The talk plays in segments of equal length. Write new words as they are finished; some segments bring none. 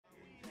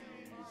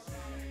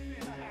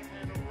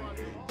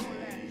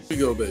we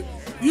go, baby.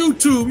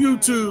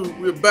 YouTube,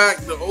 we're back.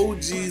 The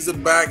OGs are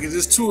back. It's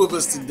just two of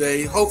us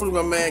today. Hopefully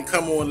my man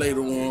come on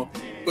later on.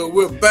 But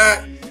we're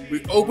back.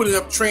 We're opening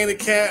up training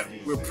camp.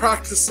 We're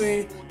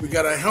practicing. We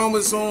got our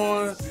helmets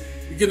on.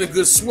 We're getting a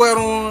good sweat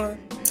on.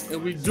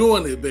 And we're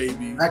doing it,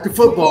 baby. Back to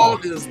football.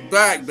 Football is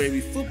back, baby.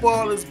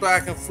 Football is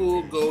back in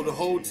full go. The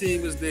whole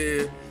team is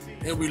there.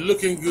 And we're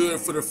looking good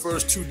for the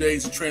first 2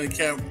 days of training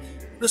camp.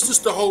 This is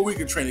just the whole week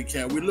of training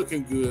camp. We're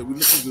looking good.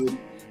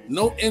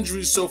 No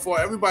injuries so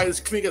far. Everybody's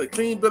clean, got a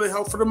clean bill of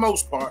health for the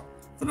most part.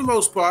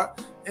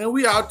 And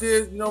we out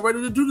there,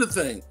 ready to do the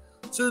thing.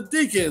 So,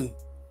 Deacon,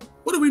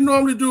 what do we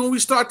normally do when we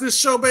start this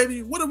show,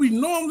 baby? What do we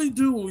normally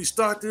do when we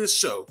start this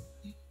show?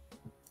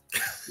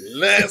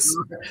 Let's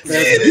get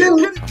it. You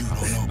don't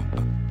know.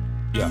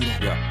 Yeah.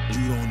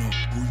 You don't know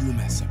who you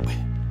messing with.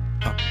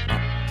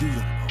 You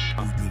don't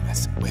know who you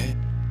messing with.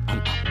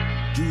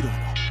 You don't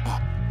know.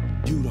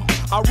 You don't.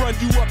 I run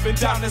you up and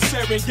down the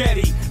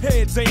Serengeti.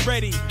 Heads ain't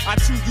ready. I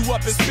chew you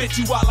up and spit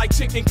you out like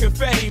chicken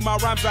confetti. My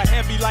rhymes are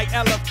heavy like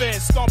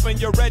elephants, stomping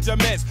your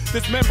regiments,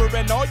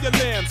 dismembering all your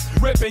limbs,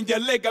 ripping your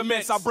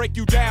ligaments. I break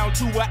you down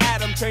to an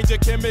atom, change your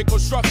chemical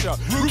structure,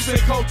 roots and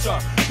culture.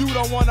 You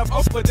don't wanna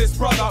fuck with this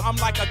brother. I'm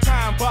like a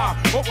time bomb,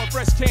 or a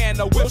fresh can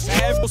of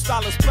Wilshire.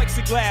 Stylus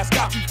plexiglass,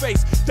 got you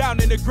face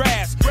down in the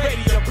grass,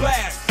 ready to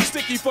blast.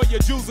 Sticky for your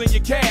jewels and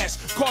your cash.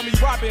 Call me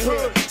Robin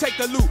Hood, take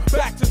the loot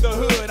back to the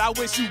hood. I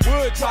wish you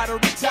would try to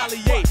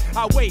retaliate.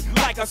 I wait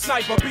like a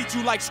sniper, beat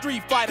you like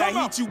Street Fighter,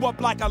 heat you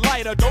up like a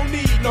lighter. Don't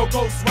need no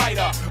ghost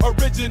writer.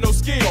 Original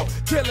skill,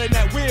 killing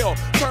at will.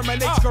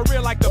 Terminates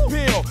career like the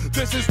pill.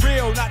 This is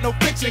real, not no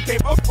fiction.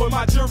 Came up for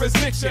my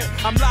jurisdiction.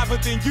 I'm liver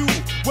than you,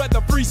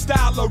 whether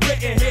freestyle or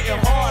written. Hitting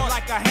hard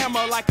like a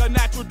hammer, like a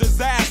natural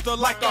disaster,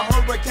 like a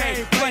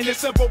hurricane. Plain and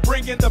simple,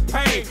 bringing the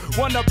pain.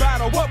 Won the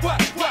battle,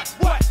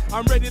 what?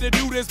 I'm ready to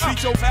do this,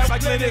 beat your ass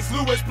like Lennox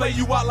Lewis, play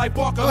you out like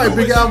Barker. All right,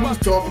 Big Al was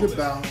talking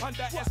about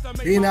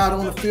being out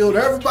on the field.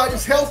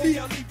 Everybody's healthy.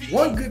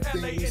 One good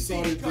thing we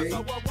saw today,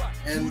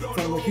 and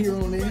from here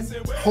on in,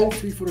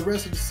 hopefully for the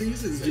rest of the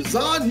season, is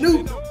Jazan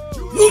Newton.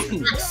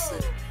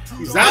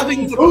 He's out of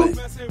the boot.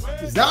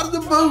 He's out of the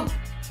boot.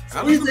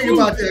 What do you think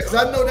about that? Because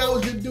I know that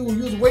was your dude.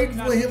 You was waiting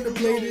for him to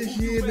play this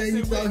year. Then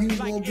you thought he was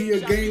going to be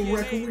a game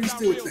record. What do you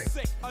still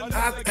think?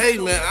 Hey,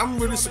 man, I'm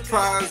really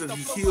surprised that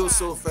he healed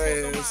so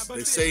fast.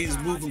 They say he's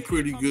moving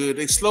pretty good.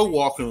 They slow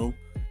walking him.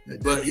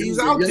 But he's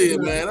out there,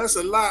 man. That's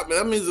a lot, man.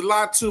 That means a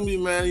lot to me,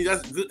 man.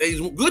 That's good. It's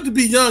good to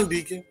be young,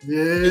 Deacon.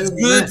 Yeah, it's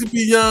good to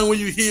be young when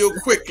you heal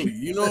quickly.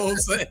 You know what I'm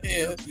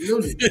saying?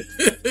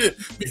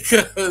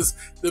 Because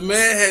the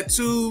man had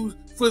 2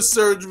 foot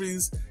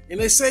surgeries, and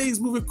they say he's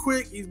moving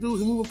quick. He's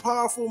moving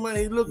powerful, man.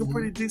 He's looking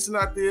pretty decent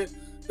out there.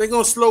 They're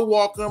going to slow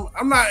walk him.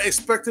 I'm not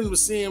expecting to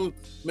see him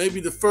maybe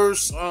the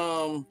first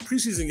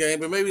preseason game,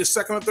 but maybe the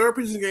second or third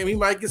preseason game, he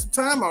might get some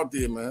time out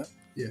there, man.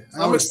 Yeah,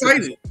 I'm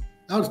excited.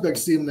 I would expect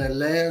to see him in that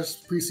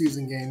last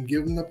preseason game,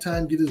 give him enough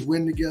time to get his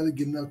wind together,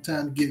 give him enough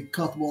time to get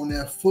comfortable on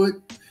that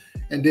foot,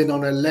 and then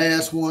on that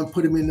last one,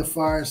 put him in the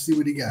fire and see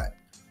what he got.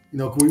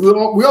 We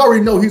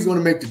already know he's going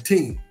to make the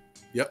team.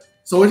 Yep.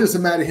 So it's just a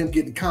matter of him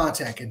getting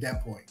contact at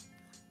that point.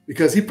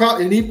 Because he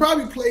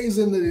probably plays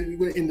in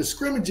the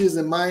scrimmages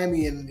in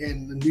Miami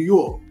and New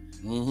York,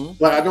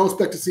 but I don't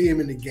expect to see him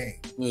in the game.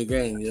 Yeah.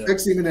 I expect to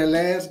see him in that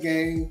last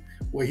game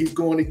where he's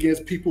going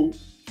against people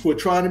who are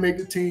trying to make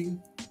the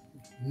team,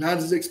 not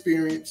as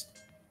experienced.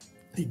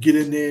 He get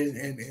in there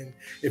and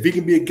if he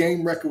can be a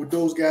game record with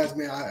those guys,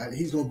 man,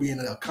 he's going to be in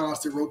a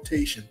constant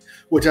rotation,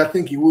 which I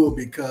think he will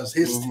because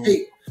his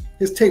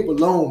tape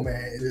alone,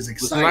 man, it is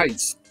exciting.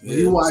 Nice. When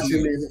you watch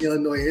him in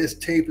Illinois, his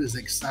tape is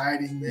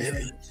exciting, man.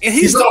 Yeah. And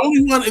he's the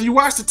only one. If you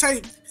watch the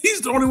tape, he's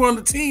the only one on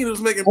the team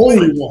who's making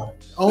only one.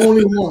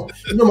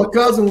 My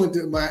cousin went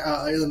to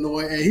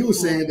Illinois, and he was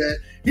saying that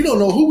he don't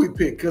know who we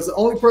picked because the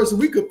only person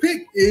we could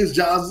pick is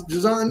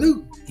Jazan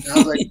Newton. And I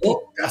was like,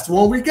 oh, that's the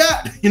one we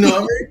got. You know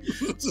what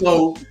I mean?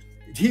 So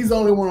he's the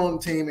only one on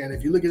the team, and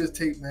if you look at his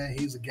tape, man,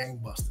 he's a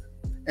game buster.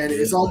 And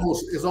it's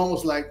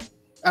almost like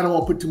I don't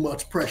want to put too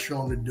much pressure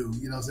on the dude.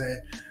 You know what I'm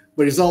saying?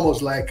 But it's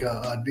almost like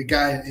the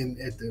guy at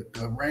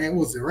the Rams.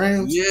 Was it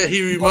Rams? Yeah,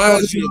 he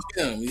reminds you of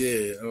him.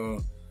 Yeah.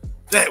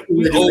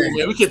 We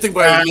can't think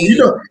about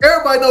it.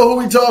 Everybody know who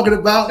we talking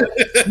about. Put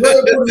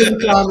it in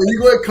the comment. You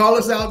go ahead and call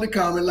us out in the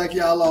comment like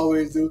y'all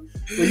always do.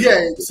 But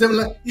yeah,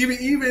 similar.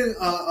 Even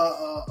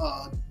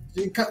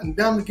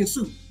Dominican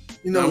Suh.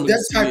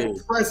 That type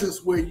of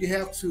presence where you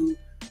have to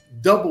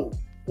double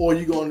or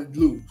you're going to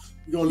lose.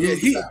 You're going to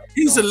lose.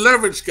 He's a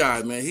leverage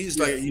guy, man. He's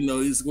like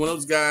he's one of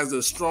those guys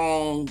that's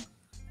strong.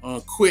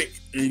 Quick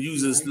and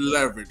uses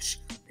leverage,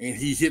 and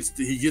he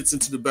gets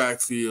into the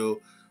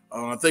backfield.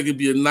 I think it'd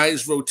be a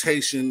nice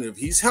rotation if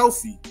he's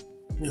healthy.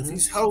 If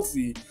he's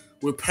healthy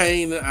with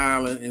Payne and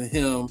Allen and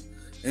him,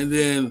 and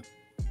then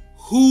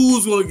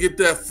who's going to get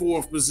that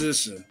 4th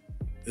position?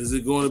 Is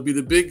it going to be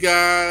the big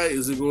guy?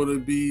 Is it going to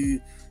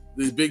be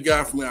the big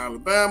guy from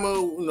Alabama?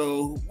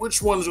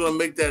 Which one's going to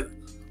make that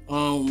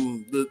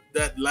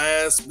that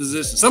last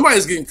position?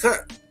 Somebody's getting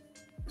cut.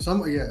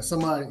 Somebody,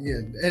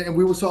 and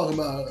we were talking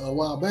about a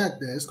while back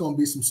that it's going to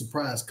be some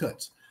surprise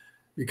cuts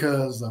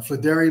because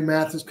Fladary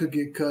Mathis could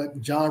get cut,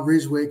 John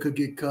Ridgeway could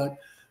get cut,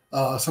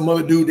 some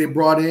other dude they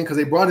brought in because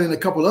they brought in a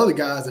couple other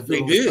guys that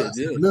they did,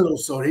 in the middle,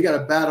 so they got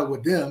to battle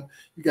with them.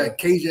 You got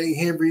KJ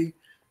Henry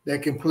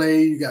that can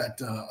play. You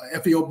got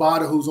Effie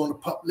Obata who's on the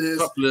pup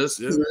list.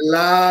 Yeah. A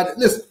lot.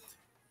 Listen,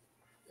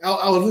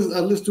 I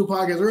listened to a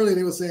podcast earlier. And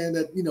they were saying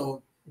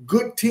that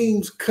good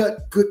teams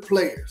cut good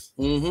players.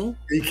 Mm-hmm.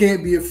 You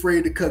can't be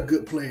afraid to cut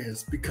good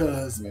players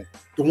because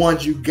the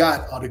ones you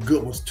got are the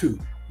good ones too.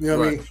 You know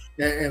what I mean?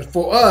 And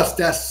for us,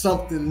 that's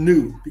something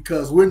new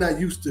because we're not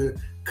used to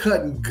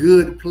cutting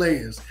good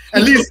players.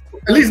 At least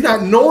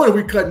not knowing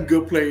we're cutting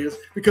good players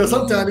because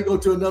sometimes they go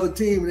to another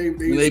team and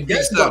they beat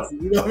up.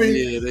 You know what I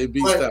mean? Yeah, they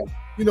beat up.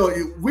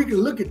 We can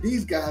look at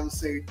these guys and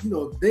say,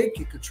 they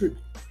can contribute.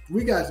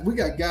 We got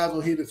guys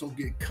on here that's gonna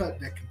get cut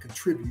that can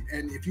contribute,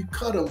 and if you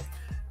cut them,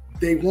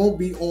 they won't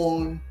be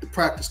on the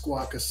practice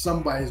squad because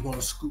somebody's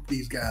gonna scoop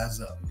these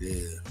guys up.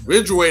 Yeah,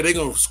 Ridgeway, they're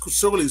gonna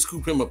certainly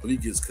scoop him up if he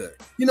gets cut.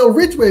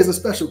 Ridgeway is a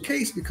special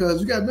case because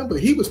you gotta remember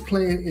he was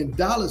playing in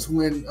Dallas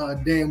when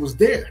Dan was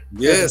there.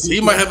 Yes, he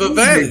might have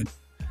advantage.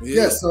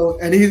 Yeah. So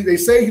and they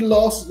say he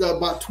lost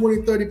about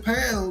 20, 30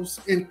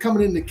 pounds in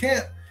coming into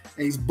camp.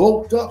 And he's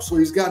bulked up, so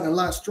he's gotten a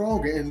lot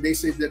stronger. And they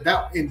say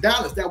that in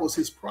Dallas, that was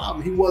his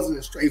problem. He wasn't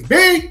as strong. He's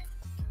big,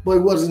 but he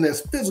wasn't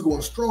as physical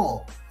and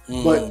strong.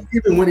 But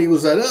even when he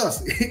was at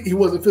us, he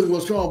wasn't physical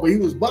and strong, but he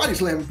was body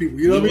slamming people.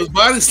 You know what I mean?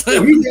 Body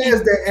slamming. So he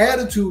has that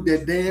attitude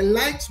that Dan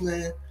likes,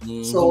 man.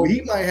 So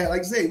he might have,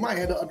 like I say, he might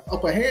have the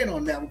upper hand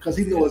on that one because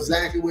he knows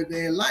exactly what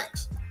Dan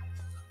likes.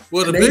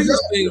 Well, the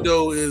biggest thing,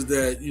 though, is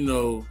that,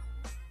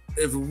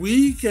 if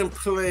we can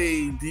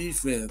play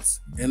defense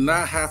and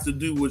not have to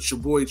do what your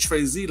boy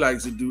Trey Z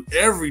likes to do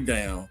every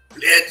down,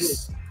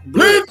 blitz, you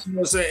know what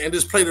I'm saying, and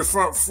just play the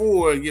front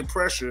four and get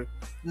pressure,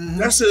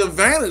 that's an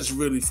advantage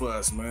really for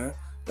us, man.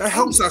 That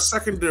helps our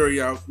secondary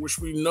out, which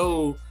we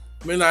know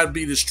may not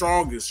be the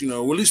strongest,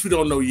 well, at least we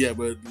don't know yet,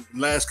 but the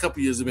last couple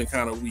of years have been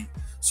kind of weak.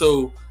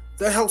 So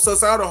that helps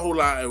us out a whole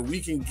lot, and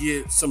we can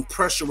get some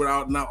pressure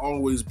without not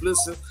always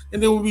blitzing.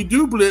 And then when we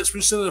do blitz,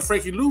 we send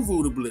Frankie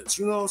Louvu to blitz.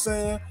 You know what I'm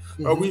saying?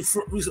 Or we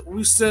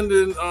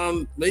sending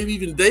maybe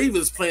even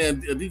Davis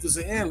playing a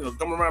defensive end,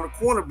 coming around the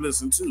corner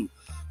blitzing too.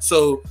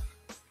 So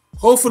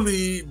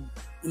hopefully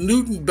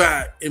Newton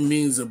back, it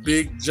means a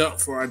big jump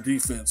for our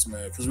defense,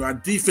 man. Because our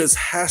defense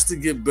has to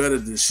get better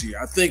this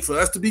year. I think for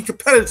us to be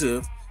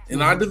competitive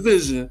in our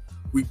division,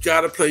 we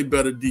got to play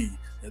better D.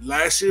 And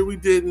last year we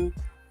didn't.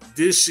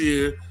 This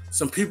year,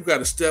 some people got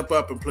to step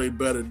up and play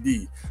better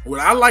D. And what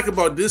I like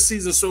about this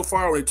season so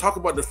far, when they talk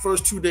about the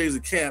first 2 days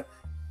of camp,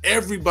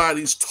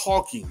 everybody's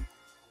talking.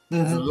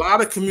 There's a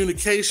lot of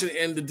communication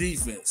in the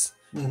defense.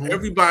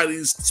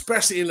 Everybody's,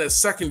 especially in that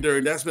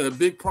secondary, that's been a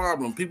big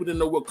problem. People didn't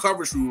know what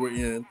coverage we were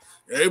in.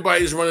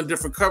 Everybody's running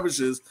different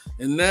coverages.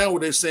 And now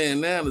what they're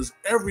saying now is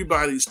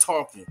everybody's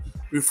talking.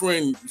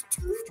 Between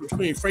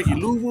Frankie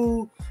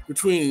Louvu,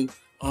 between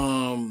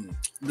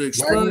the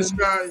experienced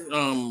guy,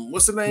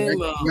 what's the name?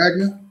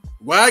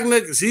 Wagner,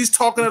 because he's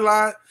talking a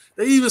lot.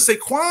 They even say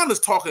Quan is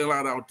talking a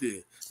lot out there.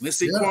 And they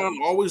say Quan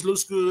always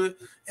looks good.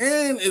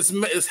 And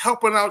it's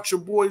helping out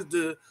your boys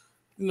to,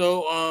 we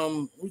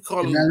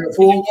call him Emmanuel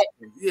Ford.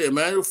 Yeah,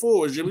 Emmanuel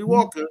Ford, Jimmy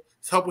Walker.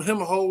 It's helping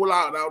him a whole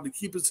lot out to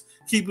keep his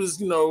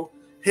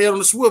head on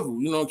the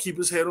swivel, keep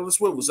his head on the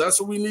swivel. So that's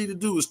what we need to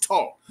do is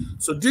talk.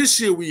 So this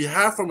year we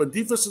have, from a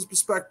defensive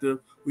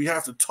perspective, we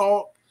have to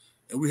talk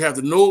and we have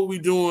to know what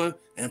we're doing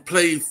and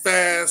play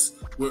fast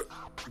with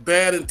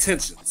bad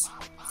intentions.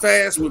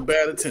 Fast with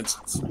bad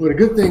intentions. Well, the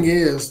good thing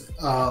is,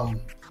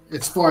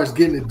 as far as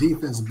getting the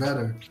defense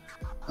better,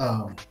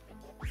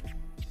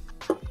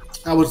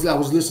 I was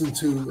listening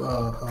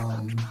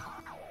to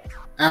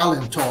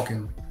Allen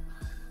talking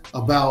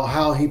about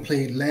how he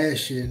played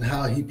last year and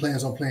how he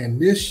plans on playing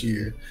this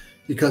year,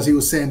 because he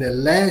was saying that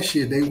last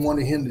year they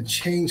wanted him to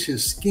change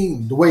his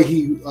scheme, the way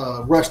he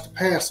rushed the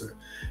passer.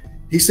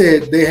 He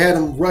said they had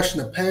him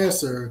rushing the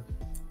passer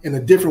in a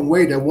different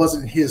way that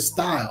wasn't his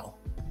style.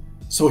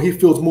 So he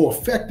feels more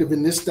effective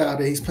in this style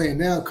that he's playing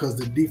now because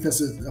the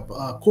defensive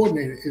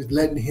coordinator is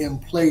letting him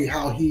play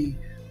how he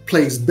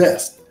plays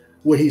best,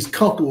 what he's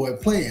comfortable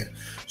at playing.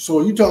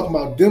 So you talking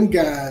about them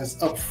guys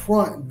up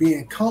front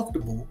being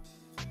comfortable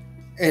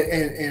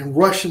and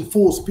rushing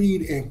full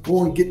speed and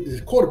going to get the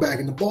quarterback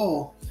in the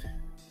ball,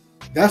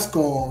 that's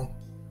going to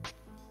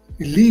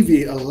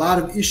alleviate a lot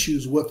of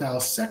issues with our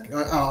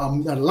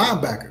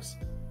linebackers.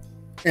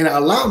 And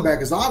our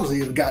linebackers obviously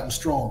have gotten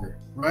stronger,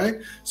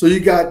 right? So you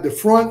got the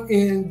front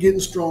end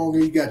getting stronger,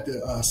 you got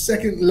the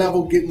second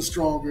level getting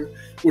stronger,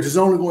 which is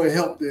only going to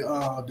help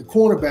the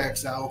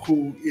cornerbacks out,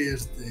 who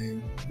is the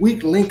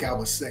weak link, I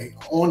would say,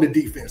 on the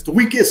defense. The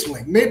weakest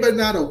link, maybe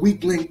not a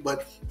weak link,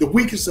 but the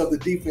weakest of the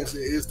defense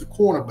is the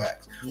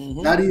cornerbacks.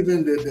 Not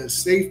even the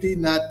safety,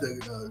 not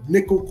the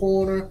nickel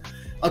corner.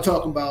 I'm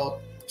talking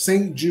about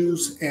St.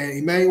 Juice and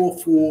Emmanuel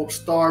Ford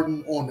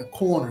starting on the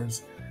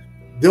corners.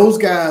 Those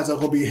guys are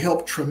going to be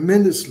helped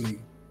tremendously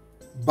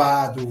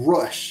by the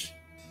rush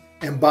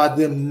and by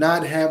them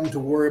not having to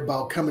worry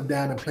about coming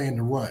down and playing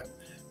the run,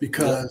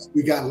 because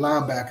we got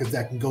linebackers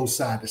that can go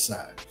side to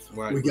side.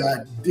 Right. We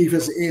got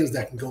defensive ends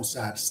that can go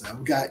side to side.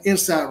 We got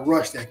inside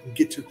rush that can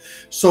get to.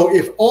 So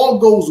if all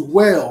goes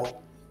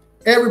well,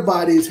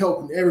 everybody is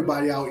helping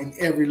everybody out in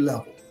every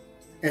level.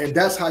 And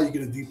that's how you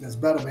get a defense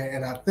better, man.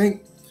 And I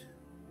think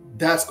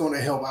that's going to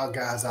help our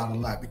guys out a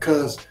lot,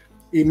 because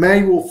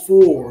Emmanuel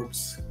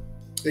Forbes,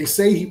 they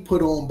say he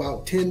put on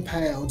about 10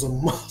 pounds of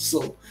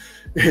muscle.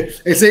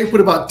 They say he put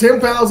about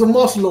 10 pounds of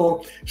muscle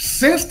on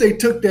since they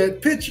took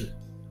that picture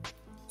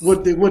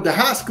with the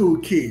high school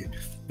kid.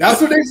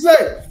 That's what they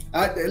say.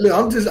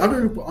 I'm just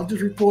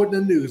reporting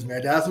the news,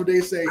 man. That's what they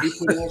say. He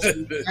put on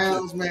some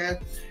pounds, man,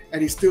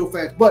 and he's still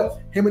fast. But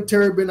him and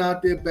Terry been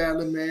out there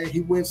battling, man.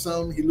 He wins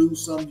some, he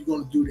lose some. You're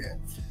gonna do that.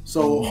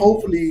 So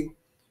hopefully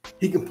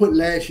he can put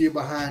last year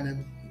behind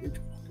him,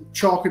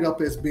 chalk it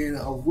up as being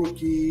a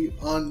rookie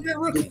on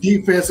the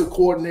defensive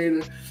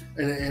coordinator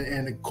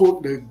and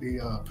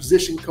the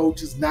position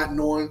coaches not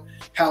knowing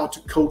how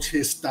to coach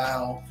his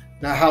style,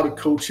 not how to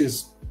coach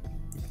his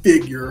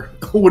figure,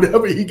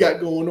 whatever he got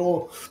going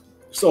on.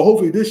 So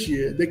hopefully this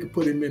year they can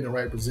put him in the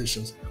right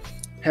positions,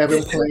 have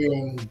him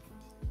playing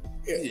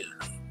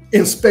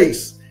in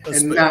space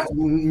and not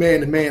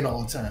man to man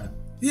all the time.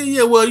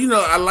 Yeah. Well,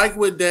 I like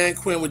what Dan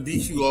Quinn with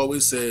DQ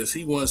always says.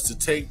 He wants to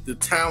take the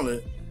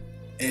talent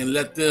and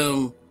let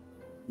them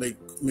make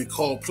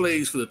call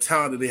plays for the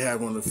talent that they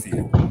have on the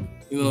field.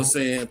 You know what I'm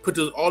saying? Put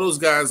all those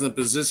guys in a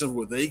position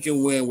where they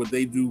can win, what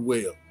they do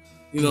well.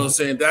 You know what I'm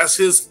saying? That's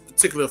his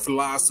particular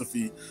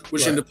philosophy,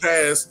 which in the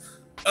past,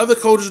 other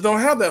coaches don't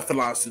have that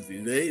philosophy.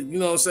 They, you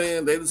know what I'm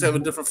saying? They just have a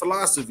different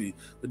philosophy.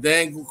 But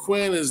Dan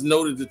Quinn is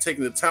noted to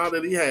taking the talent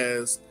that he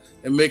has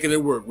and making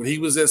it work. When he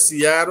was at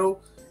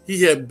Seattle,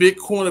 he had big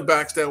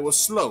cornerbacks that were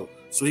slow.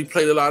 So he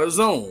played a lot of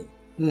zone.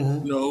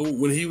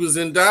 When he was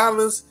in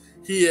Dallas,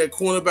 he had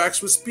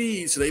cornerbacks with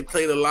speed. So they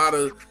played a lot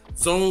of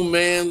zone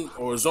man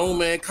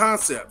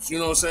concepts, you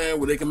know what I'm saying,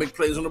 where they can make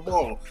plays on the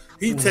ball.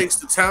 He takes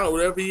the talent,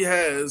 whatever he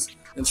has,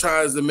 and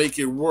tries to make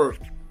it work,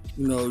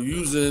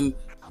 using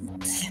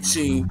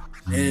teaching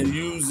and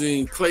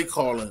using play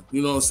calling,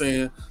 you know what I'm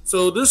saying?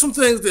 So there's some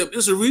things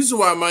it's a reason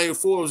why Emmanuel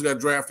Forbes got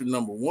drafted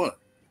number 1.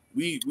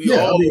 It's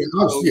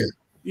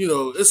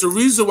a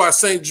reason why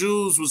St.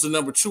 Jude's was the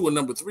number 2 or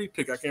number 3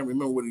 pick. I can't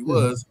remember what he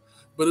was,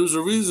 but it was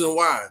a reason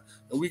why.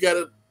 And we got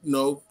to,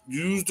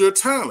 use their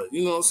talent.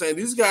 You know what I'm saying?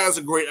 These guys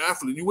are great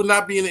athletes. You would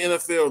not be in the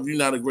NFL if you're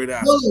not a great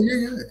athlete.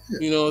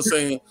 You know what I'm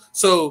saying?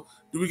 So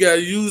we got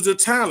to use their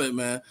talent,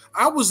 man.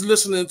 I was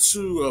listening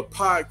to a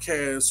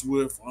podcast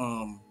with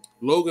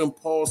Logan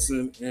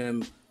Paulson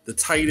and the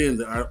tight end,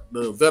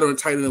 the veteran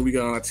tight end that we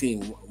got on our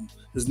team.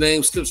 His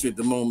name slips me at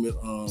the moment.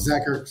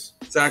 Zach Ertz.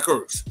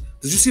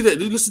 Did you see that?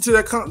 Did you listen to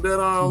that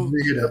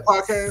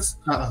podcast?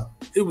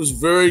 It was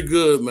very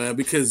good, man,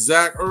 because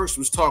Zach Ertz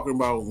was talking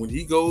about when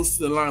he goes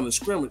to the line of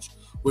scrimmage,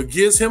 what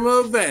gives him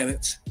an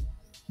advantage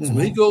is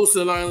when he goes to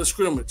the line of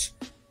scrimmage,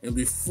 and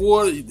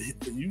before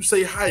you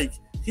say hike,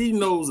 he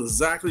knows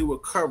exactly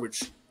what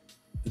coverage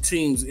the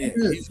team's in.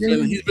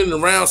 He's been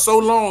around so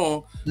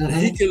long that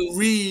he can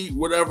read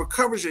whatever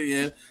coverage they're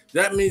in.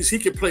 That means he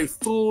can play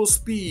full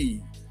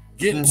speed,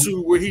 getting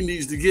to where he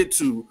needs to get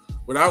to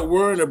without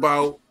worrying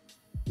about,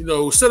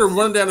 instead of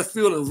running down the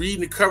field and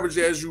reading the coverage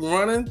as you're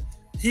running,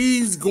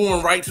 he's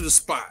going right to the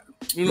spot.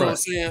 You know what I'm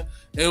saying?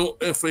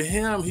 And for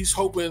him, he's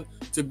hoping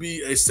to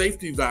be a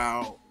safety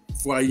valve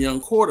for a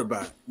young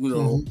quarterback,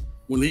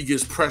 when he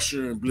gets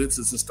pressure and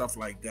blitzes and stuff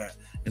like that.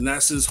 And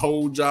that's his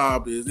whole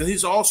job is. And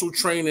he's also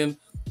training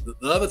the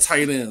other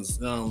tight ends.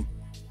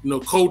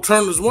 Cole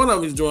Turner's one of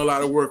them he's doing a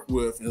lot of work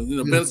with. And,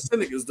 Ben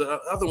Sinek is the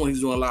other one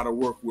he's doing a lot of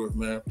work with,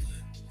 man.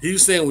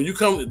 He's saying when you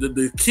come,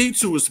 the key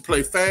to is to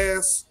play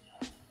fast,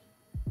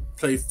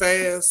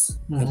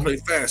 and play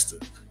faster.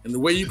 And the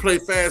way you play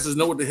fast is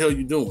know what the hell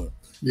you're doing.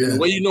 Yeah. And the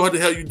way you know what the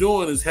hell you're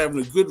doing is having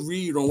a good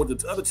read on what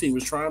the other team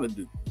is trying to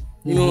do.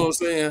 You know what I'm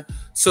saying?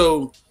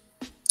 So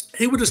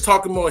he was just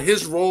talking about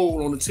his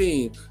role on the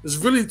team is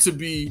really to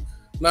be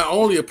not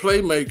only a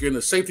playmaker and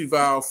a safety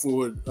valve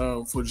for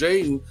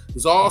Jaden,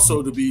 is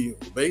also to be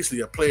basically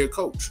a player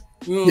coach.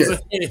 You know what I'm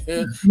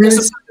saying?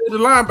 That's the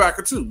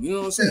linebacker too. You know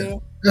what I'm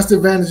saying? That's the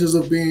advantages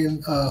of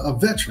being a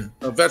veteran.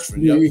 A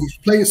veteran, He's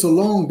played so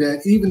long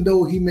that even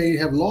though he may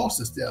have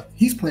lost a step,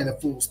 he's playing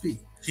at full speed.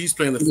 He's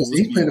playing at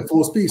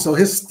full speed. So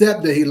his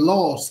step that he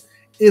lost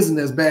isn't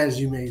as bad as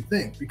you may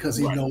think, because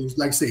he knows,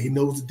 like I said, he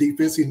knows the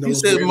defense. He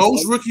knows. He said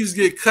most rookies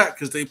get cut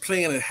because they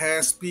playing at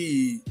half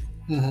speed,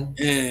 and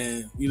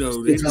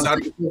they just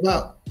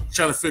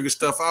trying to figure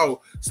stuff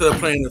out instead of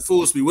playing at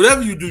full speed.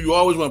 Whatever you do, you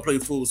always want to play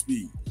full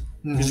speed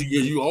because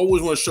you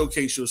always want to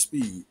showcase your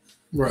speed.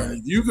 Right.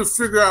 And you can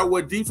figure out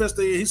what defense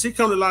he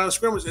come to the line of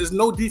scrimmage. There's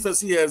no defense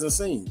he hasn't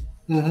seen.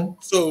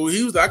 So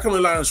he was like, I come to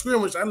the line of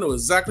scrimmage. I know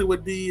exactly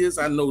what D is.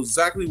 I know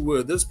exactly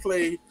where this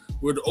play,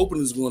 where the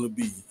opening is going to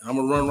be. I'm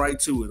gonna run right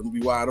to it. I'm gonna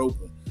be wide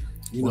open.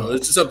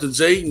 It's just up to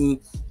Jaden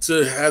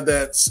to have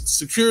that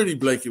security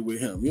blanket with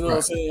him. You know what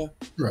I'm saying?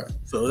 Right.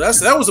 So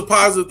that was a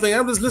positive thing.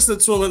 I'm just listening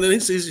to him, and then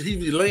he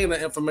be laying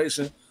that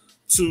information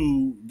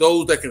to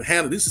those that can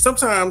handle this.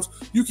 Sometimes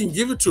you can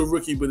give it to a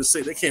rookie, but it's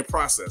say they can't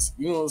process it.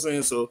 You know what I'm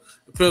saying? So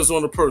it depends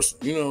on the person.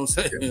 You know what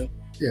I'm saying?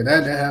 Yeah,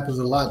 that happens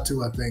a lot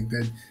too. I think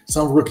that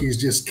some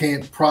rookies just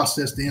can't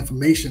process the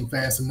information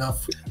fast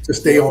enough to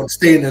stay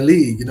in the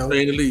league. You know,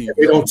 stay in the league.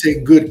 They don't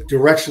take good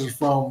directions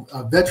from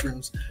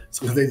veterans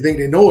because they think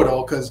they know it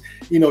all. Because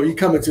you know, you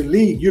come into the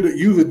league,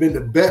 you've been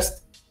the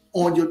best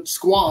on your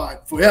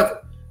squad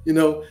forever. You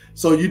know,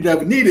 so you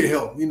never needed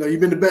help. You know,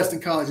 you've been the best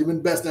in college, you've been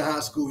the best in high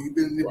school, you've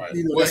been, right.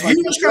 You know.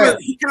 Well,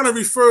 he kind of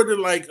referred to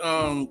like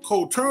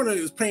Cole Turner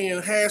is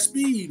playing half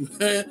speed,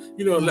 man.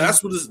 You know,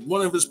 that's what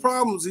one of his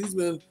problems. He's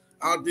been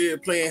out there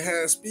playing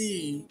half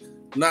speed,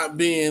 not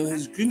being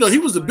his. You know, he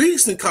was a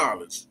beast in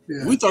college.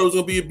 Yeah. We thought he was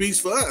gonna be a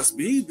beast for us,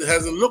 but he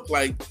hasn't looked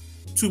like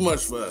too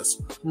much for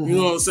us. You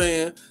know what I'm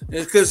saying?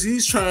 And because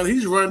he's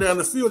running down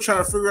the field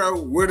trying to figure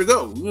out where to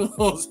go. You know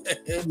what I'm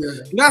saying? Yeah.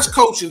 And that's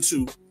coaching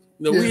too.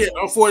 You know, we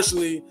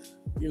unfortunately,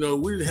 you know,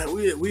 we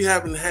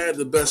haven't had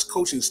the best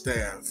coaching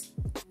staff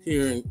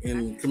here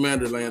in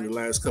Commander Land the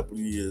last couple of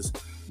years.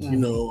 You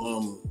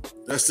know,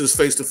 that's just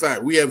face the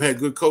fact. We haven't had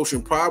good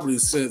coaching probably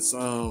since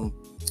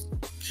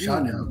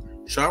Schottenheimer.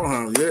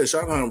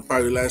 Schottenheimer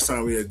probably the last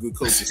time we had good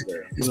coaching staff.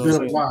 It's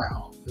been a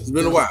while. It's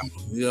been a while.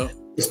 Yeah.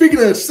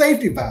 Speaking of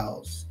safety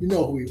valves, you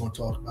know who we're gonna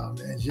talk about,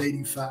 man.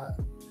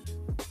 JD5.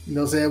 You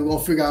know what I'm saying? We're going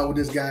to figure out what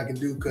this guy can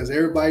do because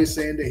everybody's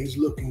saying that he's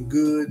looking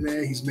good,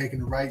 man. He's making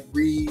the right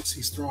reads.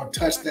 He's throwing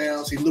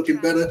touchdowns. He's looking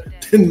better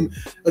than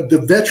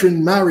the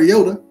veteran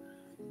Mariota,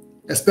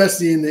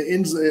 especially in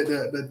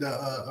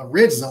the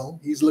red zone.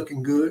 He's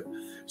looking good.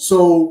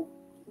 So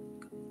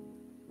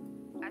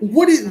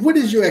what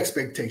is your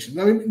expectation?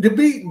 I mean, don't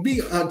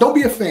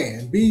be a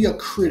fan. Be a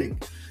critic.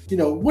 You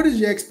know, what is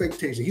your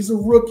expectation? He's a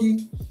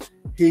rookie.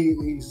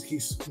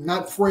 He's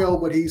not frail,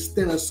 but he's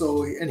thinner,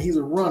 and he's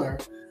a runner.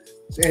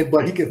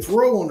 But he can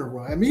throw on the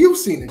run. I mean, you've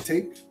seen it,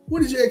 Tate.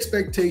 What is your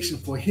expectation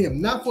for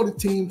him? Not for the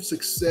team's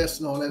success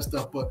and all that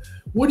stuff, but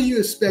what do you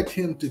expect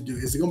him to do?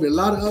 Is it going to be a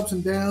lot of ups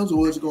and downs,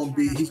 or is it going to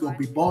be he's going to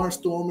be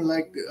barnstorming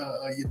like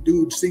your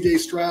dude C.J.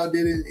 Stroud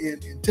did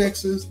in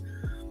Texas?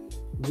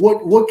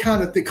 What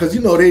kind of thing? Because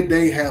you know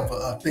they have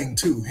a thing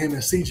too, him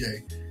and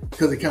C.J.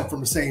 because they come from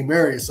the same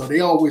area, so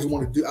they always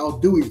want to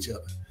outdo each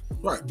other.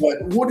 Right.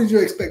 But what is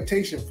your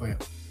expectation for him?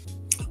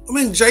 I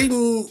mean,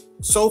 Jaden,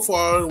 so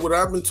far, what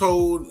I've been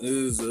told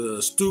is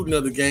a student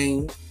of the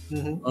game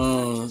and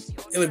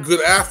a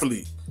good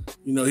athlete.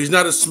 You know, he's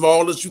not as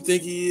small as you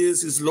think he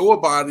is. His lower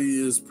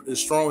body is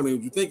stronger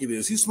than you think it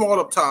is. He's small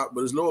up top,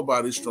 but his lower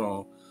body is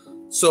strong.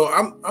 So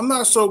I'm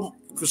not so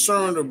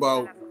concerned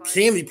about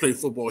can he play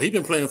football. He's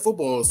been playing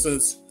football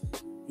since,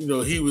 you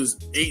know, he was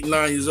 8,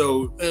 9 years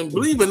old. And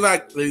believe it or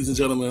not, ladies and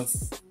gentlemen,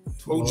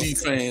 OG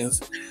fans,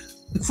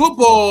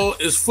 football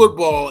is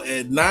football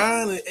at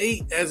 9 and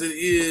 8 as it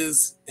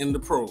is in the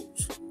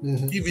pros.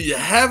 Either you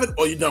have it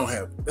or you don't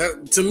have it.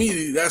 That, to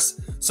me,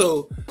 that's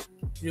so.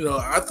 You know,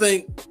 I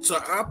think so.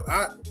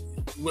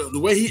 Well, the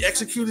way he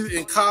executed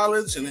in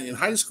college and in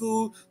high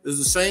school is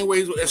the same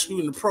way he's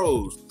executing in the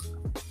pros.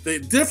 The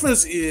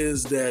difference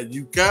is that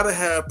you got to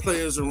have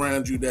players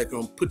around you that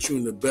can put you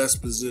in the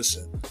best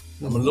position.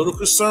 I'm a little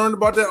concerned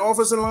about that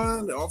offensive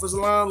line. The offensive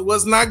line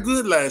was not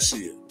good last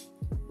year.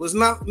 Was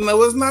not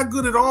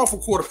good at all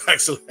for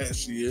quarterbacks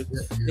last year.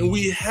 And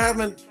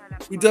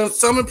we've done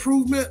some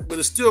improvement, but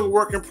it's still a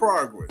work in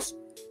progress.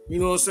 You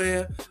know what I'm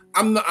saying?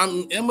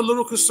 I'm a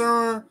little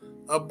concerned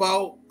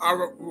about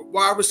our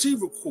wide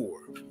receiver core.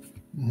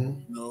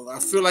 You know, I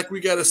feel like we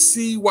got a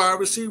C wide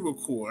receiver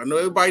core. I know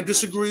everybody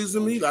disagrees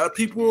with me. A lot of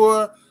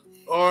people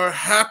are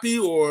happy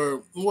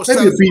or more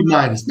maybe a B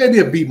minus. Maybe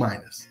a B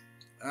minus.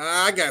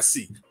 I got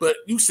C, but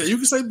you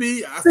can say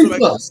B. I feel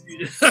like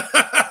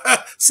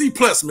C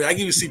plus, man. I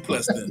give you C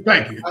plus then.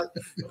 Thank you.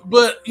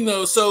 But you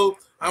know, so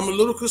I'm a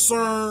little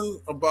concerned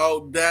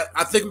about that.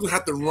 I think we're gonna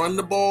have to run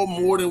the ball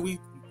more than we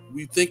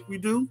think we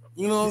do.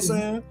 You know what I'm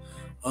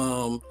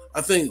saying?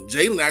 I think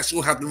Jalen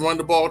actually gonna have to run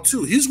the ball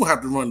too. He's gonna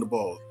have to run the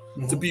ball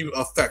to be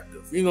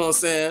effective. You know what I'm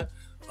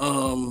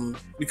saying?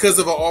 Because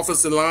of our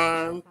offensive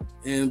line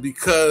and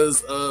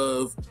because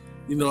of,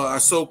 you know, our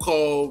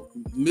so-called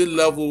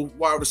mid-level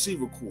wide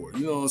receiver core.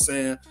 You know what I'm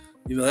saying?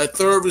 You know, that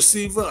third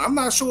receiver, I'm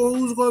not sure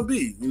who's going to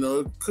be. You know,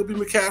 it could be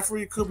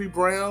McCaffrey, it could be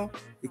Brown,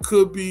 it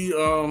could be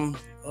your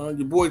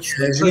boy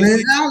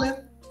Cashman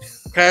Allen.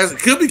 It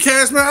could be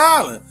Cashman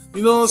Allen.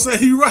 You know what I'm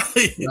saying? You're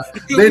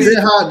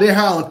right. They're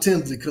high on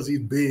Tinsley because he's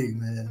big,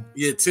 man.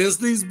 Yeah,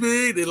 Tinsley's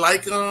big. They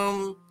like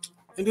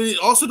and then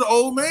also the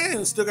old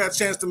man still got a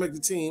chance to make the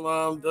team.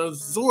 The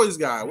Zoy's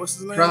guy, what's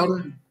his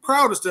name?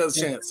 Crowder still has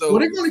a chance. So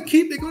they're going to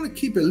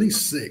keep at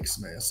least 6,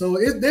 man. So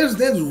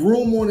there's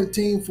room on the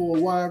team for a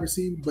wide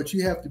receiver, but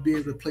you have to be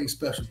able to play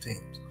special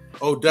teams.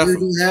 Oh,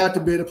 definitely. You have to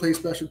be able to play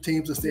special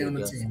teams to stay on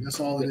the team. That's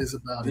all it is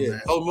about it.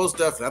 Man. Oh, most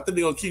definitely. I think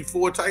they're gonna keep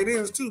 4 tight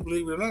ends too.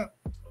 Believe it or not.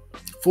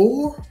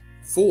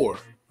 4.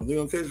 They're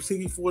gonna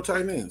keep 4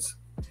 tight ends.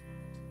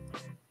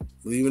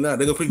 Believe it or not,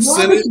 they're gonna keep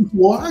Senate.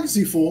 I can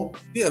see 4.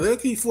 Yeah, they'll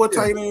keep 4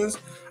 tight ends.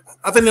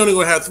 I think they're only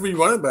gonna have 3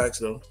 running backs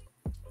though.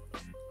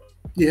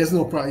 Yeah, there's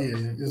no problem.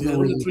 Yeah, there's no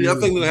reason. I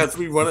think they had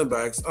 3 running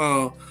backs.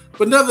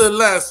 But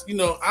nevertheless, you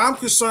know, I'm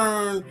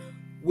concerned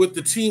with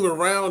the team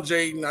around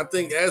Jayden. I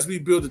think as we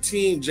build the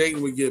team,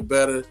 Jayden will get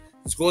better.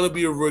 He's going to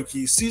be a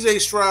rookie. C.J.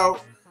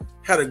 Stroud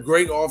had a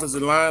great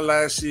offensive line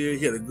last year.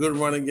 He had a good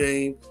running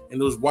game,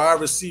 and those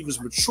wide receivers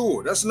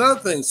matured. That's another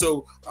thing.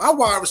 So our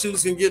wide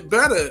receivers can get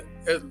better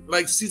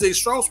like C.J.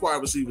 Stroud's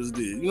wide receivers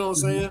did. You know what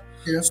I'm saying?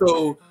 Yeah.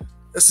 So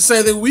that's the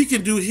same thing we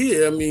can do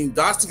here. I mean,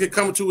 Dotson can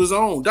come into his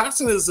own.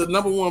 Dotson is the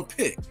 #1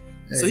 pick,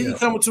 so he can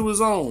come into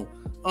his own.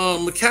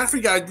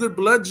 McCaffrey got good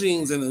blood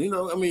genes in him. You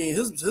know, I mean,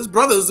 his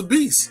brother is a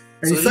beast.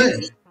 And so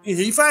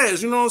he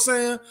fast. You know what I'm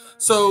saying?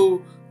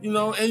 So, you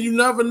know, and you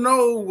never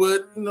know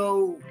what, you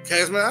know,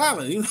 Cashman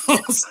Island. You know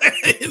what I'm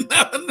saying? You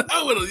never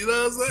know with him. You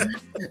know what I'm saying?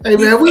 Hey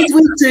man,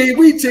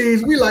 we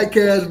tease. We like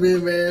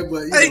Cashman, man.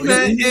 But hey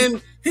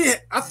man,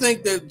 I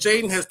think that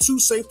Jayden has 2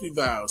 safety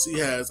valves. He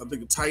has, I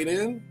think, a tight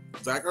end,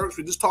 Zach Ertz.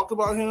 We just talked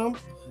about him,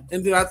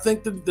 and then I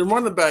think the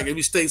running back, if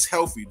he stays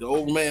healthy, the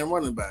old man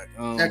running back,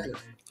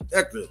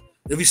 Eckler.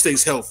 If he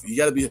stays healthy, you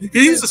got to be.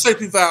 He's a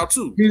safety valve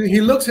too. He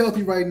looks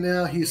healthy right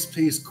now.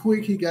 He's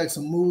quick. He got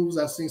some moves.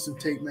 I've seen some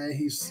tape, man.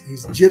 He's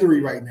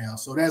jittery right now,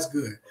 so that's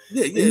good.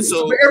 Yeah.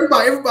 So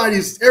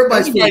everybody's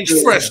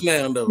fresh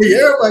now, though. Yeah,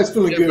 everybody's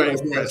feeling good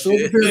right now. So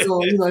it depends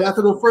on, you know,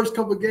 after the first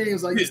couple of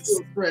games, like, it's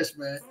still fresh,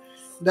 man.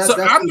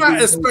 So I'm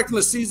not expecting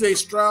a C.J.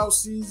 Stroud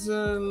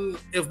season.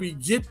 If we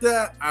get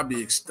that, I'll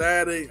be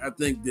ecstatic. I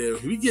think that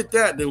if we get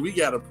that, then we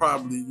got to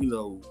probably, you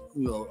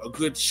know, a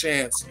good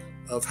chance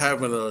of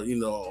having a, you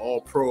know,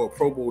 all-pro or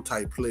Pro Bowl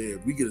type player.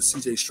 If we get a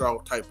C.J.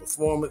 Stroud type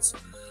performance.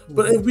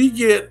 But if we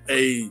get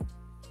a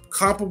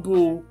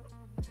comparable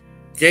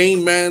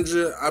game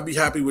manager, I'll be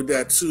happy with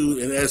that too.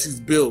 And as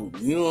he's built,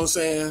 you know what I'm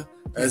saying?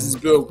 As he's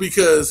built,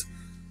 because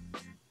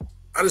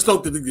I just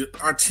don't think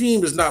our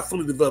team is not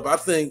fully developed. I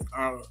think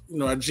our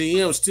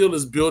GM still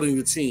is building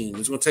the team.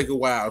 It's going to take a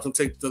while. It's going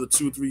to take another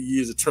 2 or 3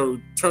 years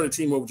to turn the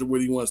team over to where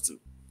he wants to.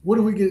 What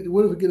if we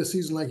get a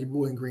season like your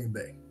boy in Green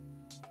Bay?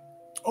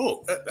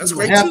 Oh, that's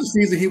great. Half the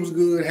season he was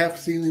good. Half the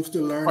season he was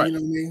still learning. Right. You know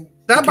what I mean?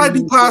 That might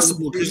be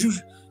possible because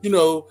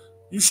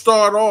you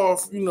start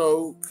off, you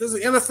know, because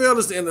the NFL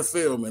is the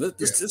NFL, man.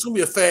 It's going to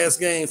be a fast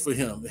game for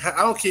him.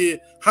 I don't care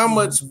how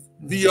much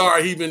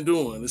VR he been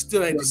doing. It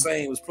still ain't the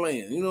same as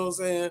playing. You know what I'm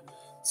saying?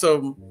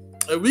 So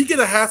if we get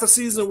a half a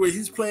season where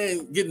he's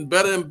playing, getting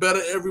better and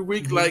better every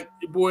week, like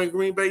your boy in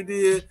Green Bay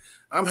did,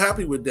 I'm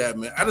happy with that,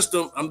 man. I'm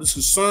just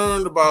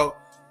concerned about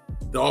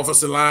the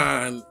offensive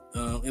line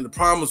and the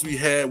problems we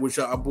had with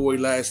our boy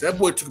last year. That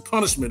boy took a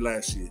punishment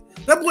last year.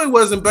 That boy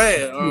wasn't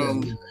bad.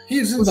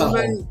 He's in the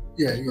name?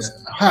 Yeah.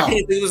 How? I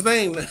can't think of his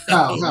name.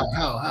 How?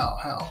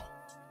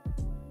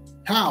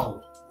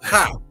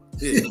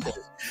 Yeah.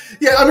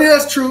 Yeah, I mean,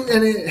 that's true.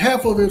 And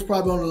half of it's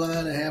probably on the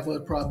line and half of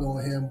it's probably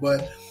on him.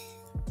 But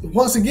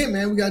once again,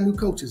 man, we got new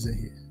coaches in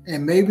here.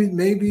 And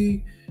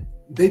maybe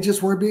they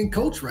just weren't being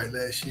coached right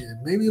last year.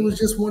 Maybe it was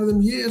just one of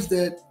them years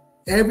that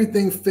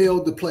everything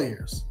failed the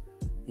players.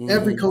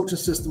 Every coaching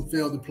system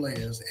failed the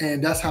players.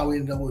 And that's how we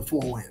ended up with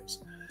 4 wins.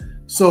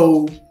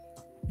 So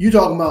you're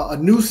talking about a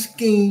new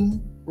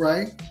scheme,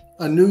 right?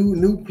 A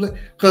new play.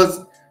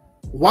 Because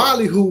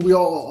Wiley, who we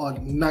all are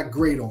not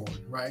great on,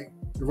 right?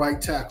 The right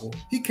tackle.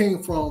 He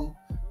came from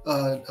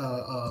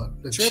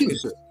the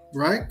Chiefs,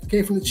 right?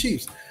 Came from the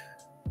Chiefs.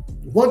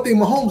 One thing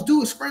Mahomes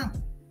do is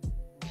scramble.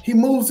 He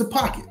moves the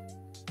pocket.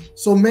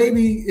 So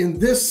maybe in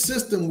this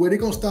system where they're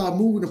going to start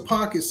moving the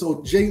pocket so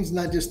Jayden's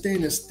not just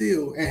standing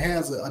still and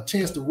has a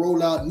chance to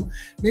roll out, and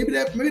maybe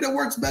that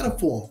works better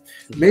for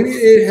him. Maybe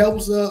it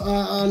helps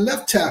a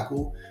left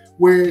tackle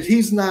where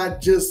he's not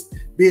just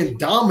being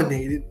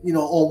dominated, you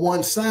know, on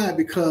one side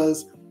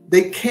because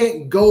they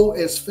can't go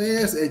as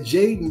fast as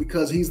Jayden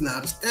because he's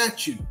not a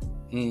statue.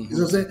 You know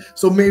what I'm saying?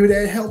 So maybe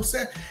that helps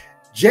that.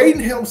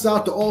 Jayden helps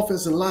out the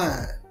offensive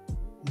line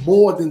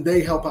more than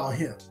they help out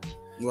him.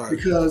 Right.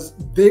 Because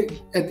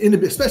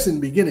especially in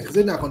the beginning, because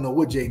they're not going to know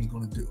what Jayden's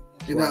going to do.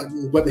 They're not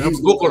whether he's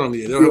going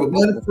to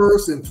run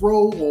first and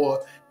throw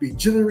or be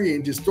jittery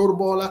and just throw the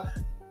ball out.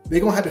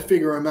 They're going to have to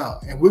figure him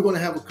out. And we're going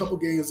to have a couple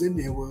games in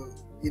there where,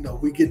 you know,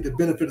 we get the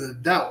benefit of the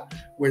doubt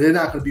where they're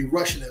not going to be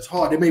rushing as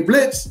hard. They may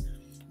blitz,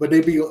 but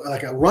they be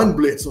like a run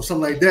blitz or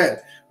something like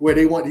that, where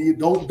they want you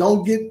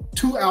don't get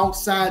too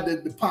outside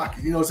the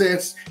pocket. You know what I'm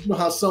saying? You know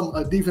how some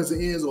defensive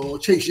ends or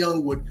Chase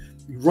Young would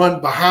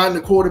run behind the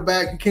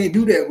quarterback. You can't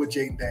do that with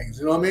Jayden Daniels.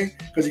 You know what I mean?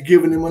 Because you're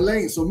giving him a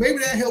lane. So maybe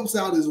that helps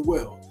out as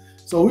well.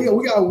 So we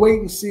got to wait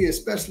and see,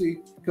 especially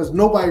because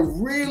nobody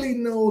really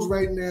knows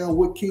right now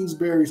what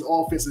Kingsbury's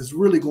offense is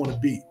really going to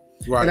be.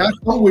 Right. And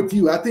I'm with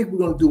you. I think we're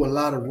going to do a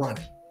lot of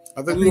running.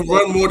 I think we're going to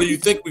run more than you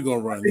think we're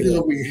going to run. I think it's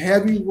going to be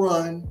heavy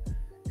run.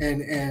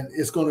 And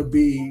it's going to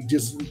be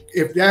just,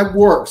 if that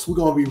works, we're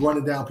going to be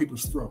running down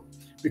people's throat.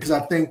 Because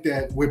I think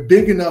that we're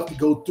big enough to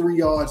go 3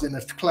 yards in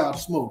a cloud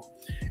of smoke.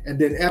 And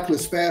then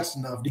Eckler's fast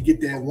enough to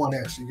get that 1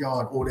 extra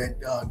yard or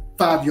that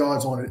 5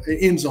 yards on an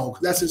end zone.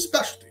 Because that's his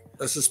specialty.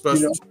 That's his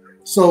specialty. You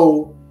know?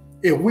 So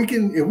if we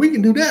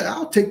can do that,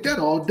 I'll take that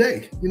all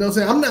day. You know what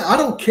I'm saying? I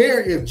don't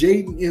care if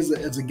Jaden is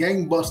a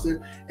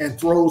gangbuster and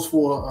throws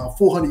for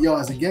 400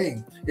 yards a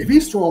game. If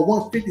he's throwing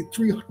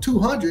 153,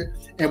 200,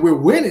 and we're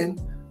winning,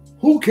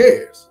 who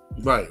cares?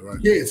 Right.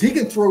 Yes, he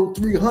can throw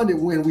 300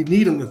 when we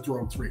need him to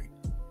throw 3.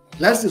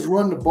 Let's just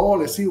run the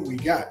ball and see what we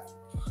got.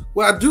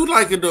 Well, I do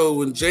like it though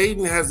when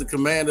Jaden has the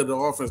command of the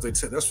offense.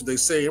 That's what they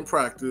say in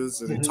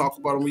practice, and they talk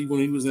about him when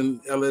he was in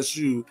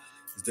LSU.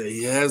 Is that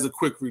he has a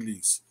quick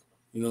release.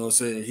 You know what I'm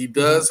saying? He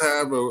does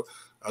have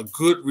a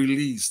good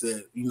release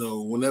that, you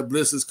know, when that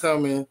blitz is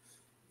coming,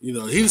 you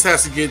know, he just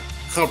has to get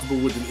comfortable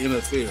with the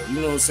NFL. You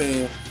know what I'm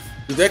saying?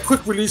 But that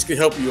quick release can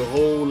help you a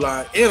whole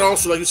lot. And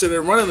also, like you said,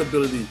 that running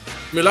ability.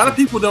 I mean, a lot of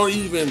people don't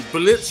even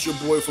blitz your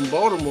boy from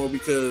Baltimore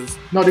because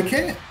no, they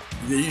can't.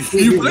 Yeah,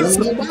 you blitz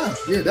him.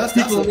 Yeah, that's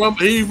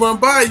he run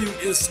by you.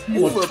 It's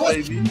over,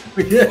 baby.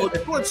 Yeah. He'll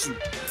torch you.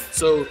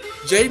 So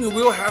Jaden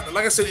will have to,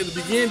 like I said, in the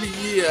beginning of the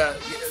year,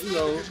 you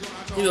know,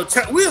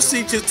 we'll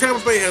see. Because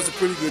Tampa Bay has a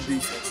pretty good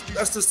defense.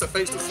 That's just to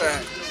face the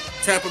fact.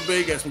 Tampa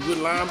Bay got some good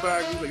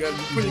linebackers. They got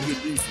a pretty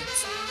good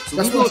defense. So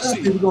that's what I'm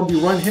saying. We're going to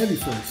be run heavy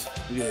first.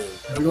 Yeah,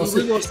 we're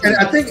gonna see. And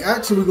I think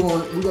actually we're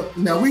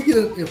going. Now we get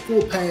in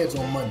full pads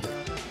on Monday,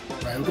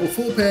 right? We go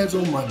full pads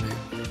on Monday.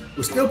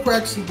 We're still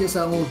practicing against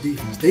our own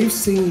defense. They've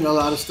seen a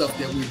lot of stuff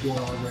that we're doing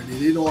already.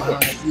 They know how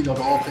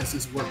the offense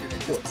is working.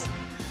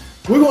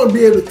 We're going to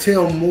be able to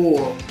tell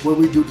more when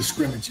we do the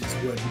scrimmages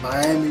with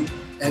Miami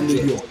and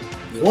New York.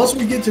 Yeah. Once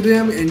we get to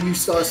them and you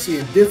start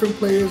seeing different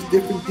players,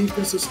 different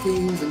defensive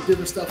schemes, and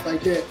different stuff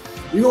like that,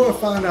 you're going to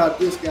find out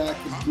this guy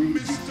can read the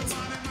defense.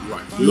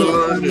 Right. You're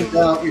going to find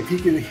out if he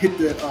can hit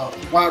the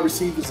wide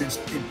receivers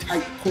in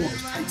tight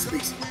corners, tight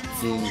spaces.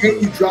 Can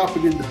you drop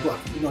it in the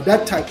bucket? You know,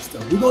 that type of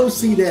stuff. We're going to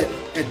see that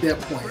at that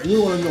point. And we're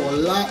going to know a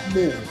lot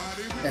more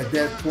at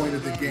that point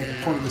of the game,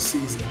 point of the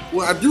season.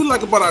 What I do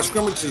like about our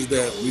scrimmages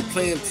that we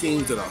playing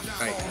teams that are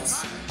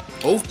fast.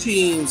 Both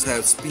teams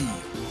have speed.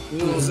 You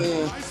know what I'm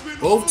saying?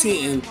 Both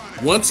teams, and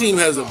one team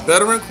has a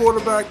veteran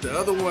quarterback, the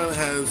other one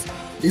has.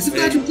 He's a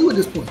veteran too at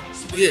this point.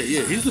 Yeah,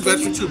 he's a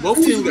veteran too.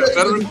 Both teams got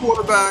veteran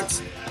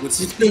quarterbacks with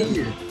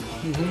speed.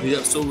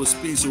 Yeah, so with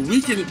speed, so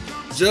we can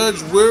judge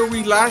where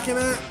we lacking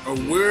at or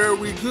where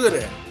we good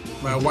at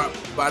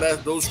by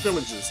those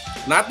scrimmages.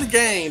 Not the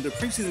game. The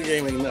preseason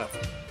game ain't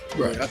nothing.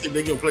 Right. I think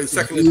they're gonna play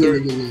second and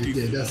third.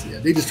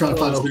 They just trying to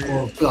find out who's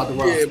gonna fill out the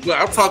roster. Yeah, but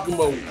I'm talking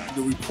about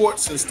the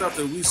reports and stuff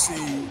that we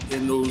see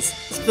in those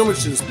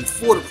scrimmages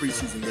before the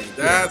preseason game.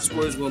 That's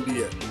where it's gonna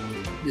be at.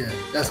 Yeah,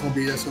 that's gonna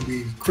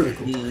be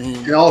critical.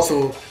 And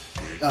also,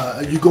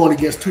 you're going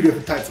against two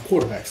different types of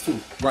quarterbacks too.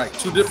 Right,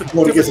 two different.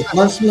 You're going against a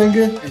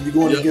gunslinger, and you're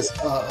going against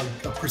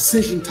a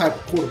precision type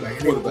of quarterback.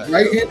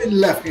 Right-handed and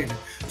left-handed.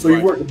 So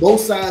you work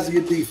both sides of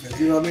your defense.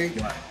 You know what I mean?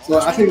 Right. So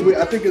I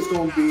think it's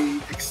going to be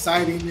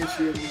exciting this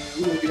year, man.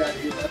 We're going to get out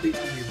of here. I think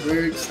it's going to be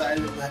very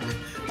exciting. We're going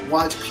to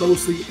watch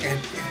closely and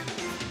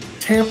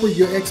tamper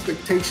your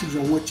expectations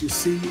on what you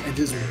see, and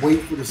just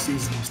wait for the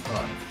season to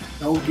start.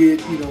 Don't get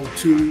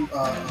too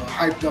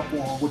hyped up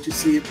on what you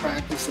see in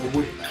practice or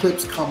what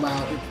clips come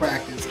out in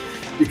practice,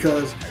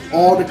 because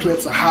all the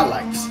clips are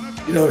highlights.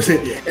 You know what I'm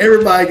saying?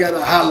 Everybody got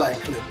a highlight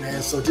clip,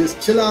 man. So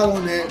just chill out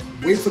on that.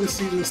 Wait for the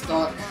season to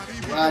start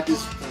and ride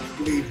this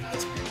wave in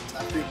this, man.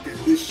 I think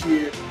that this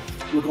year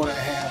we're going to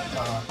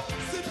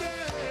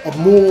have a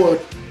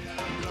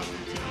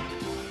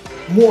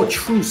more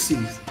true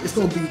season. It's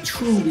going to be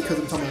true because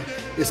I'm talking about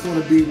it's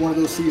going to be one of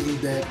those seasons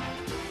that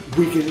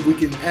we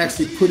can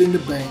actually put in the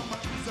bank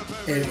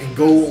and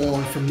go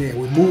on from there.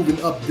 We're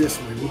moving up this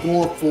way. We're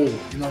going forward.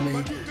 You know what I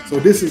mean? So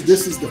this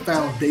is the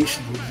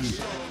foundational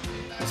year.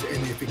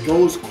 And if it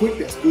goes quick,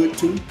 that's good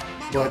too.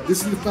 But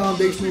this is the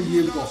foundational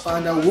year. We're going to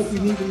find out what we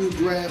need in the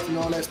draft and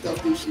all that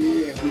stuff this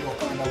year. And we're going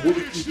to find out what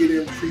we can get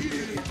in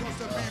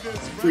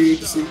free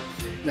agency.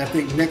 And I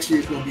think next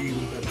year is going to be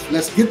even better. So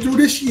let's get through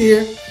this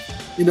year.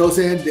 You know what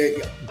I'm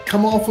saying?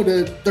 Come off of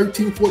the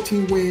 13,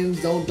 14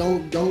 wins.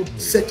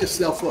 Don't set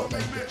yourself up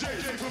like that.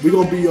 We're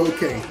going to be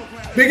okay.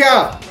 Big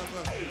Al.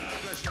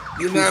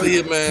 You're out of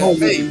here, man. I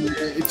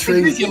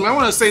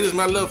want to say this,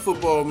 man. I love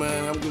football,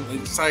 man. I'm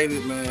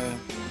excited, man.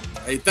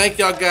 Hey, thank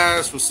y'all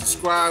guys for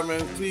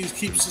subscribing. Please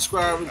keep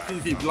subscribing.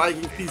 Please keep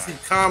liking. Please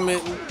keep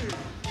commenting.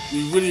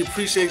 We really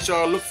appreciate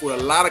y'all. Look for a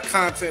lot of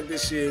content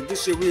this year.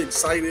 This year we're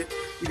excited.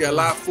 We got a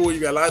lot for you.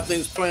 Got a lot of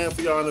things planned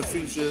for y'all in the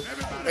future.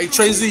 Hey,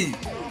 Trey Z.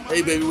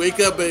 Hey, baby, wake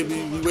up,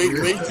 baby. We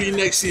wait for you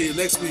next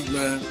week,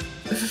 man.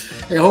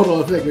 Hey, hold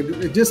on a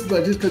second. Just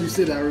because you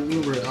said that, I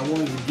remember I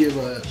wanted to give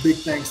a big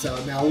thanks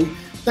out. Now,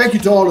 thank you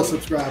to all the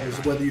subscribers,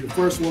 whether you're the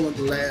first one or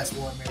the last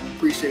one, man. We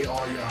appreciate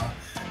all y'all.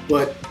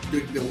 But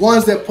the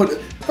ones that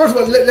first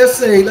of all, let's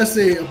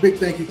say a big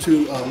thank you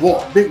to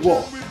Big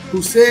Walt,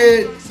 who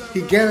said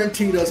he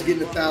guaranteed us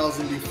getting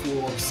 1,000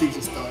 before the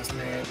season starts,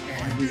 man.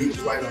 And he was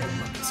right on the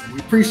money. So we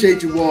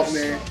appreciate you, Walt,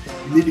 man.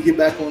 You need to get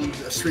back on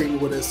the stream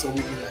with us so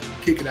we can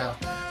kick it out.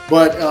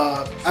 But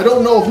I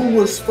don't know who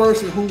was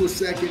first and who was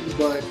second,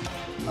 but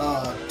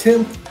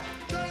Tim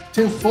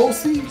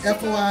Fosie,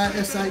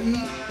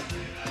 Foisie,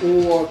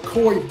 or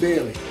Corey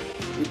Bailey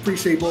We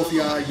appreciate both of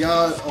y'all.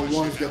 Y'all are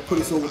ones that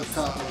put us over the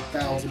top of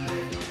 1,000,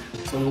 man.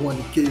 So we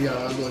wanted to give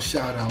y'all a little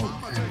shout out.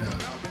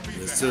 And,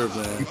 yes, sir,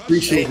 man. We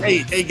appreciate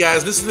it. Hey,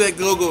 guys, listen to that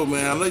go-go,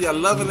 man. I know y'all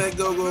loving that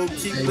go-go.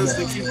 Keep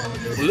listening.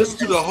 Listen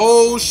to the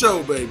whole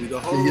show, baby. The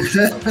whole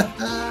show.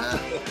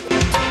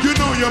 You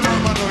know your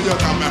mama know you're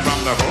coming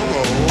from the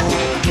go-go.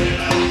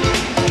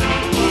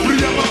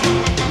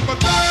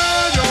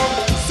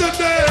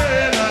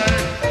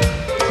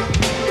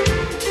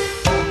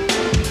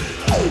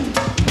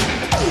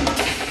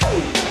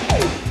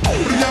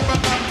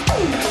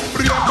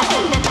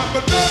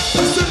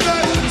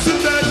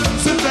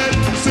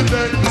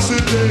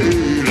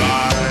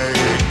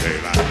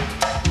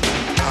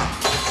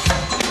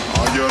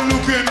 Oh, you're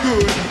looking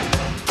good.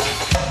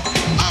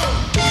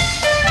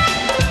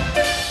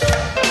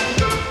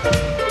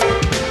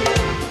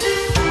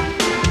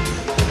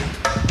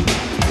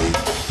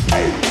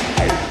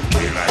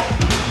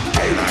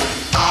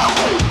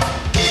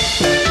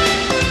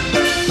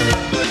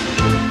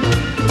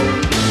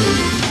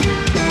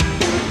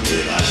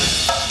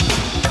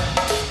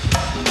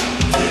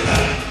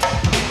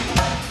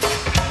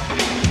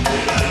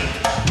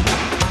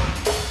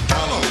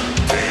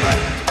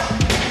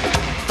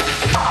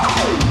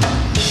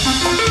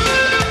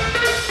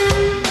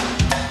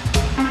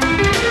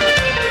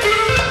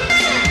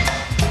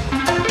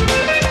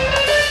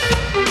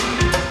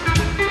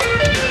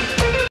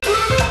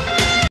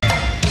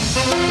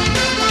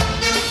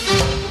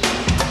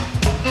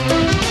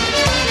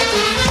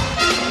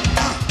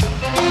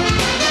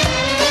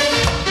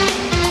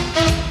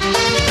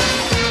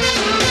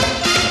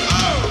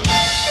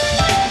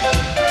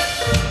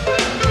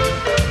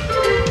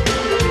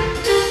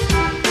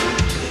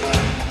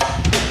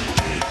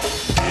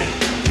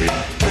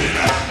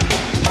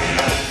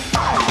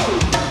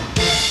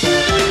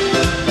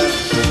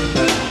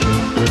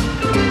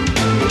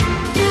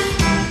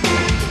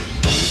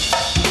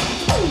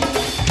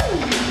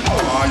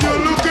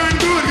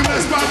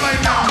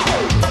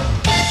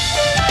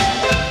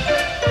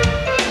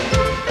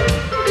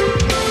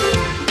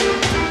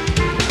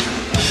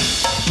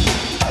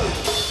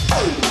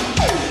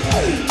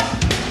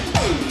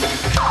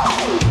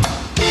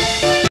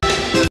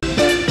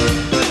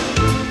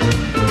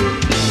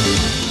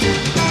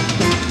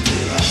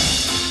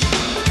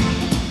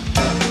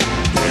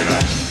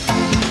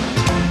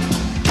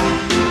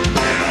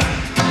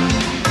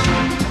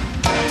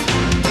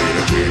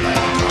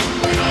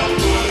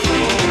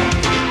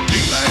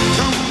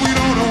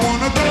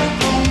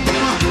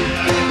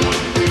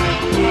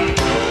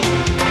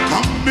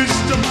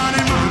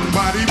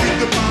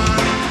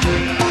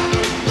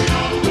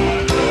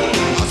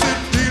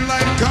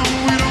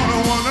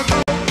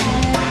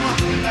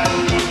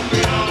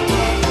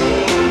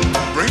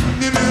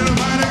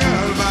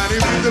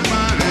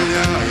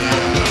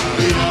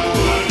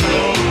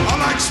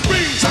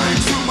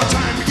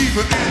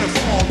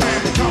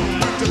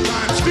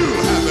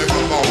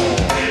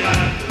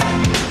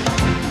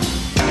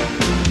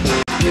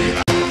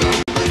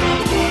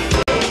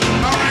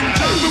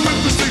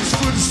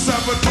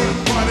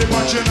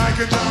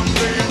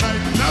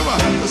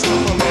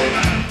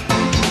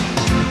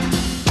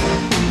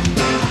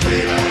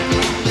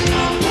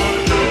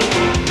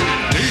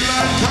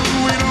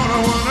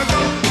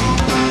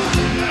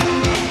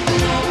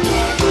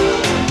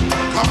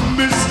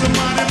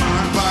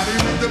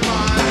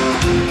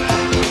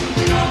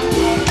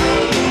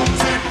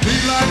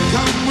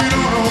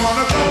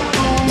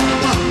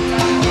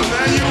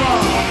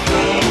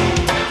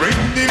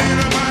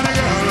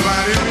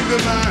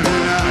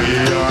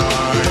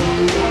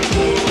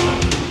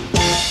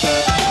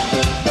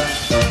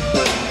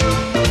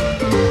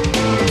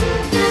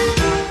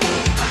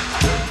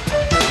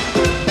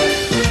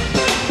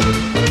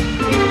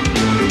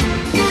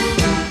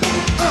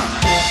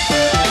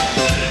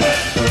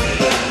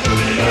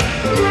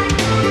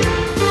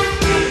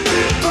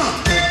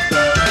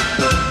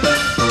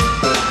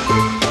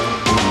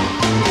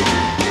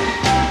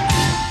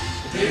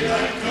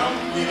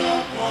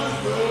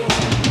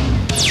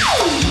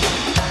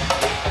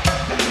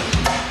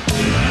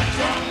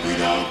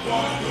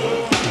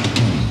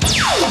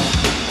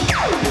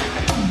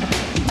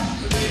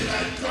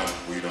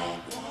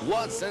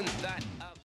 Wasn't that